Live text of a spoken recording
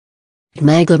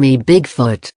Temagami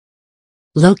Bigfoot.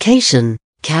 Location: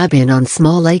 cabin on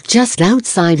small lake just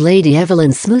outside Lady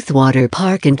Evelyn Smoothwater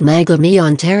Park in Temagami,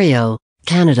 Ontario,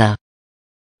 Canada.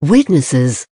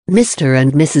 Witnesses: Mr.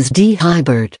 and Mrs. D.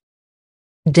 Hybert.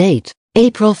 Date: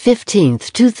 April 15,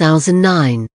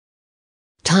 2009.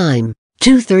 Time: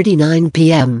 2:39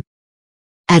 p.m.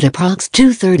 At approx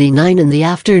 2:39 in the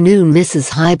afternoon, Mrs.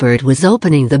 Hybert was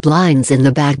opening the blinds in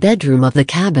the back bedroom of the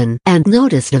cabin and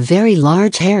noticed a very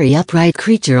large hairy upright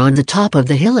creature on the top of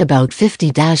the hill about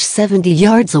 50-70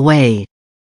 yards away.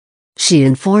 She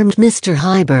informed Mr.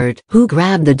 Hybert, who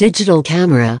grabbed the digital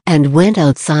camera and went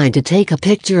outside to take a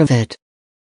picture of it.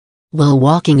 While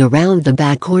walking around the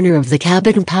back corner of the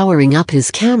cabin powering up his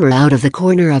camera out of the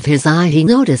corner of his eye, he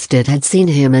noticed it had seen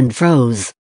him and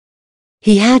froze.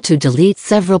 He had to delete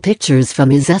several pictures from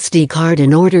his SD card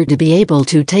in order to be able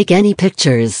to take any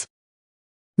pictures.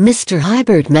 Mr.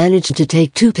 Hybert managed to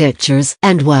take 2 pictures,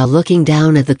 and while looking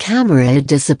down at the camera it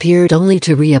disappeared only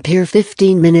to reappear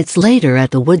 15 minutes later at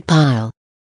the woodpile.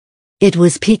 It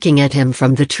was peeking at him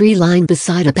from the tree line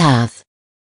beside a path.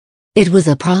 It was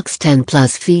approx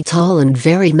 10+ feet tall and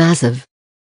very massive.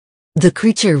 The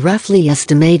creature roughly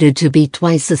estimated to be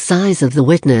twice the size of the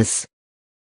witness.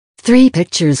 3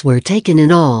 pictures were taken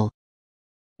in all.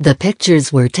 The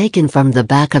pictures were taken from the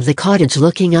back of the cottage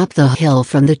looking up the hill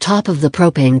from the top of the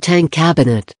propane tank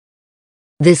cabinet.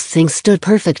 This thing stood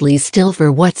perfectly still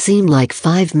for what seemed like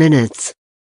 5 minutes.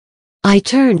 I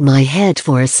turned my head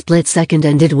for a split second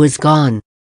and it was gone.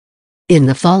 In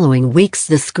the following weeks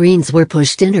the screens were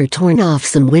pushed in or torn off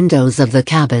some windows of the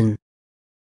cabin.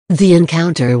 The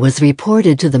encounter was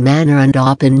reported to the Manor and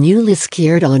Op in New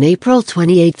Liskeard on April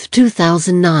 28,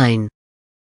 2009.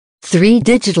 3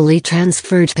 digitally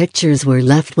transferred pictures were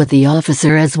left with the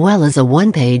officer as well as a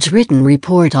 1-page written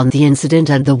report on the incident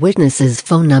and the witness's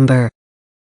phone number.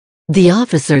 The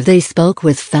officer they spoke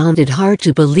with found it hard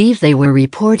to believe they were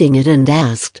reporting it and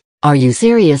asked, "Are you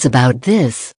serious about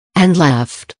this?" and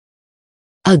laughed.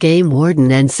 A game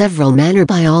warden and several manor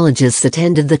biologists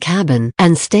attended the cabin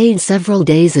and stayed several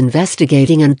days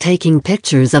investigating and taking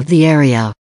pictures of the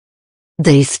area.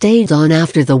 They stayed on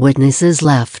after the witnesses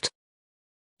left.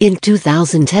 In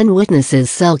 2010,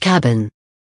 witnesses sell cabin.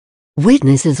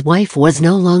 Witness's wife was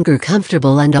no longer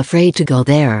comfortable and afraid to go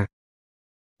there.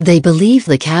 They believe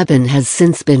the cabin has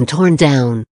since been torn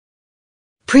down.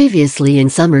 Previously in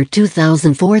summer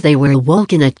 2004 they were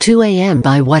awoken at 2 a.m.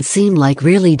 by what seemed like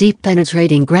really deep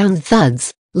penetrating ground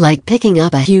thuds, like picking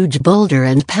up a huge boulder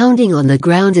and pounding on the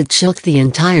ground. It shook the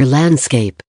entire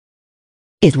landscape.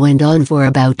 It went on for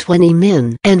about 20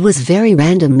 min and was very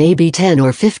random, maybe 10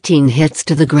 or 15 hits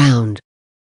to the ground.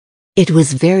 It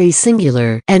was very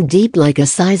singular and deep like a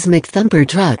seismic thumper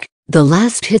truck. The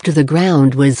last hit to the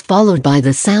ground was followed by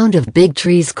the sound of big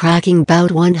trees cracking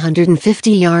about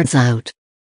 150 yards out.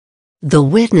 The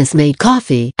witness made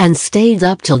coffee and stayed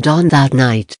up till dawn that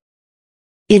night.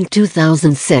 In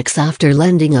 2006, after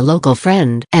lending a local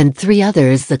friend and 3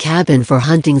 others the cabin for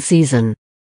hunting season,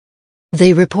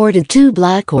 they reported 2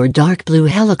 black or dark blue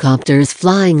helicopters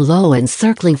flying low and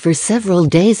circling for several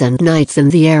days and nights in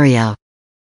the area.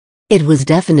 It was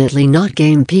definitely not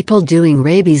game people doing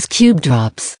rabies cube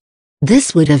drops.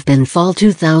 This would have been fall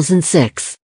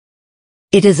 2006.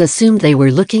 It is assumed they were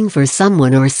looking for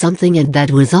someone or something, and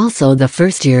that was also the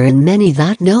first year in many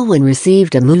that no one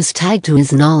received a moose tag to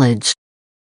his knowledge.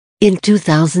 In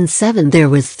 2007 there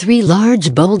was 3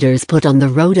 large boulders put on the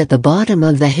road at the bottom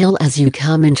of the hill as you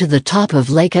come into the top of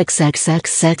Lake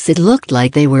XXXX. It looked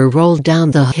like they were rolled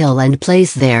down the hill and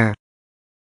placed there.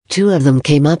 2 of them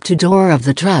came up to door of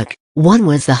the truck, one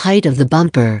was the height of the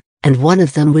bumper, and one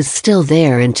of them was still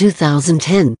there in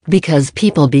 2010 because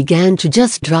people began to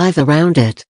just drive around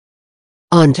it.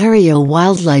 Ontario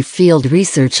Wildlife Field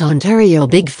Research. Ontario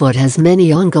Bigfoot has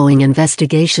many ongoing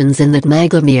investigations in the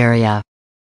Temagami area.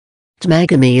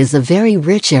 Temagami is a very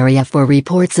rich area for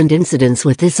reports and incidents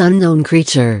with this unknown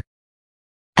creature,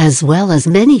 as well as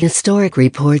many historic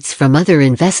reports from other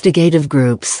investigative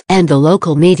groups and the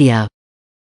local media.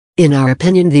 In our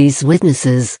opinion, these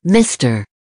witnesses, Mr.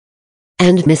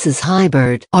 and Mrs.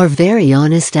 Hybert, are very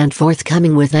honest and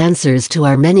forthcoming with answers to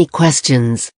our many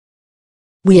questions.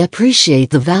 We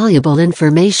appreciate the valuable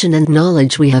information and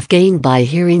knowledge we have gained by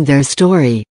hearing their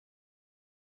story.